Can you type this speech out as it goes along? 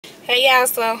Hey y'all,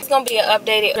 so it's gonna be an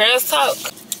updated girls talk,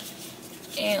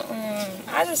 and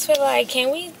I just feel like can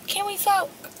we talk?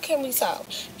 Can we talk?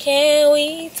 Can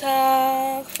we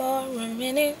talk for a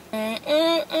minute?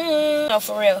 No,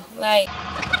 for real, like.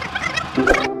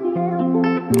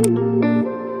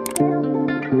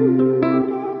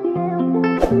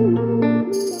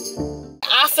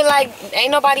 I feel like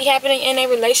ain't nobody happening in their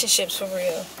relationships for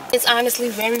real. It's honestly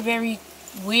very, very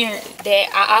weird that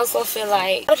I also feel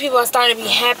like a lot of people are starting to be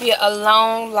happier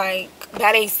alone, like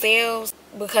by themselves,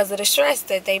 because of the stress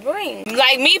that they bring.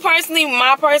 Like me personally,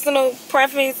 my personal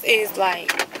preference is like,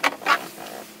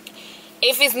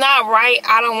 if it's not right,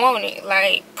 I don't want it.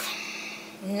 Like,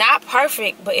 not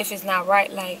perfect, but if it's not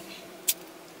right, like,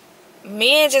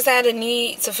 men just had a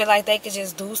need to feel like they could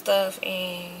just do stuff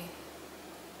and,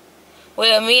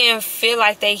 well, men feel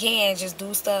like they can just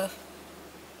do stuff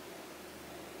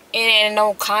and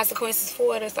no consequences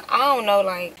for it. So I don't know,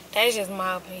 like, that's just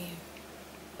my opinion.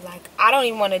 Like, I don't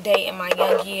even want to date in my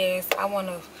young years. I want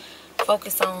to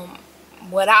focus on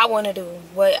what I want to do,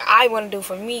 what I want to do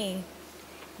for me,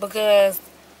 because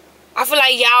I feel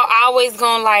like y'all always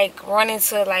gonna like run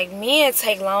into, like, men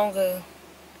take longer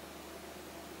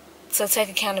to take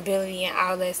accountability and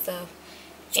all that stuff,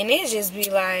 and it just be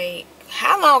like,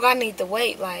 how long I need to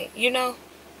wait, like, you know.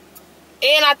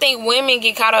 And I think women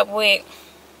get caught up with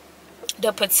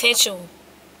the potential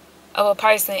of a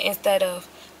person instead of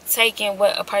taking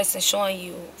what a person's showing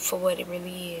you for what it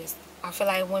really is. I feel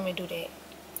like women do that.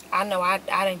 I know I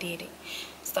done did it.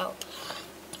 So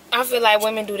I feel like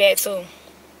women do that too.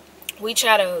 We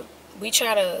try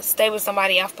to stay with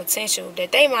somebody off potential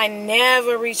that they might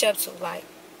never reach up to, like,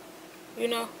 you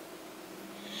know.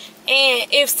 And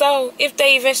if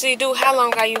they eventually do, how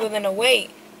long are you willing to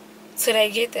wait till they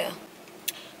get there?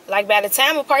 Like, by the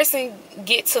time a person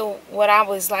get to what I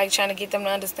was like trying to get them to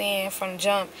understand from the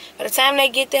jump, by the time they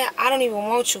get there, I don't even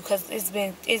want you, because it's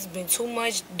been too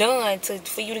much done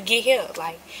for you to get here.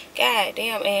 Like, god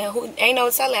damn, and ain't no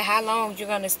telling how long you're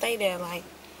gonna stay there, like,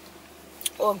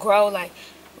 or grow. Like,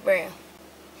 bruh,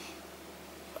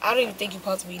 I don't even think you're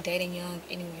supposed to be dating young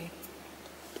anyway.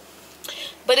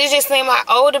 But it just seemed like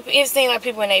it seemed like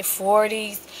people in their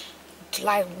 40s,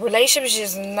 like, relationships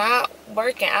just not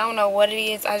working. I don't know what it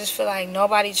is. I just feel like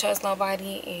nobody trusts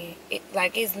nobody, and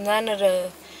it's none of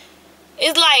the.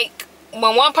 It's like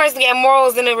when one person got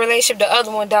morals in a relationship, the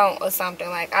other one don't, or something.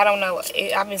 Like, I don't know.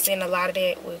 I've been seeing a lot of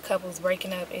that with couples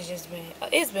breaking up. It's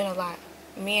been a lot,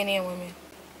 men and women.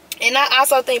 And I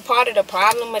also think part of the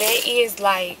problem with that is,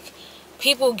 like,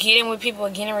 people getting with people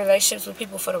and getting in relationships with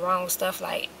people for the wrong stuff.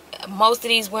 Like, most of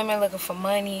these women looking for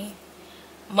money.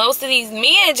 Most of these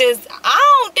men just,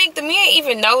 I don't think the men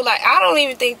even know, like, I don't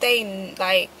even think they,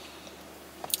 like,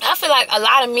 I feel like a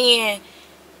lot of men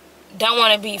don't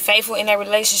want to be faithful in their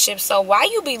relationship. So why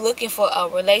you be looking for a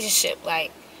relationship?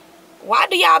 Like, why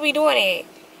do y'all be doing it?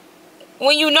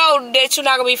 When you know that you're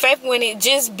not going to be faithful in it,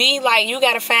 just be like, you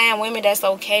got to find women that's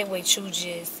okay with you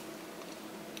just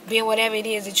being whatever it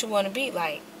is that you want to be.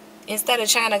 Like, instead of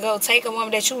trying to go take a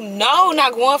woman that you know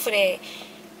not going for that,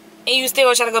 and you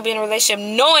still try to go be in a relationship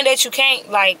knowing that you can't,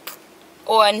 like,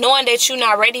 or knowing that you're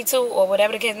not ready to, or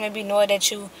whatever the case may be, knowing that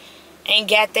you ain't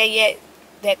got that yet,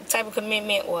 that type of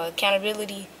commitment or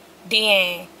accountability,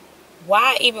 then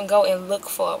why even go and look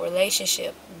for a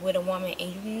relationship with a woman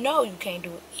and you know you can't do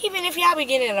it? Even if y'all be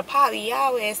getting in a poly,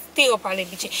 y'all will still probably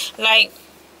be cheating. Like,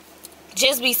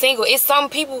 just be single. It's some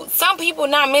people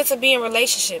not meant to be in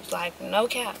relationships, like, no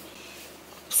cap.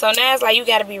 So now it's like you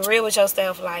got to be real with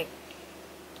yourself, like,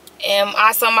 am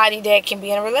I somebody that can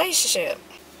be in a relationship?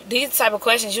 These type of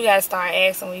questions you gotta start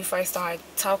asking when you first start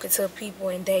talking to people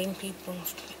and dating people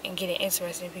and getting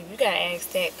interested in people. You gotta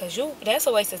ask that, because that's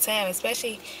a waste of time,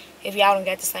 especially if y'all don't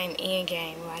got the same end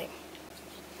game. Like,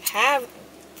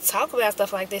 talk about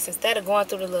stuff like this instead of going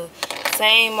through the little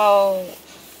same old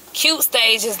cute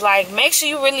stages. Like, make sure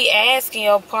you really asking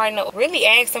your partner, really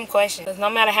ask them questions, because no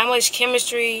matter how much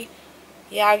chemistry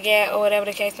y'all get or whatever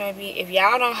the case may be, if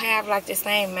y'all don't have, like, the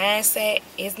same mindset,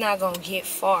 it's not gonna get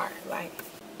far. Like,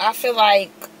 I feel like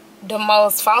the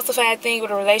most falsified thing with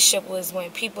a relationship was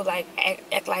when people, like,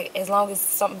 act like as long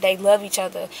as they love each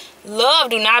other. Love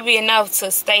do not be enough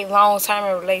to stay long-term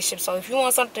in a relationship. So if you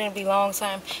want something to be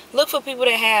long-term, look for people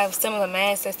that have similar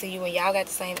mindsets to you and y'all got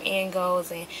the same end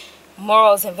goals and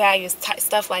morals and values,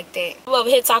 stuff like that. I'm over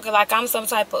here talking like I'm some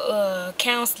type of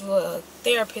counselor,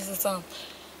 therapist or something.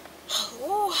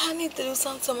 Ooh, I need to do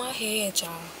something to my head, y'all.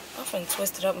 I'm finna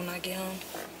twist it up when I get home.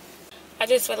 I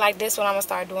just feel like this what I'm gonna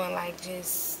start doing, like,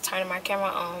 just turning my camera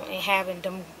on and having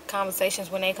them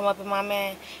conversations when they come up in my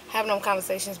mind, having them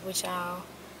conversations with y'all,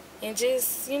 and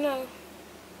just, you know,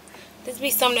 this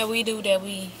be something that we do that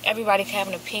everybody can have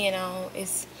an opinion on.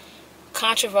 It's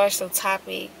controversial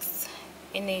topics,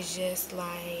 and it's just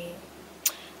like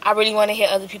I really want to hear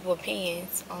other people's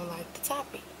opinions on like the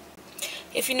topic.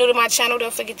 If you're new to my channel,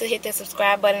 don't forget to hit that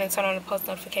subscribe button and turn on the post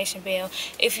notification bell.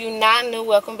 If you're not new,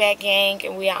 welcome back, gang,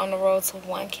 and we are on the road to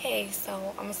 1K. So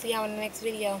I'm gonna see y'all in the next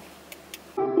video.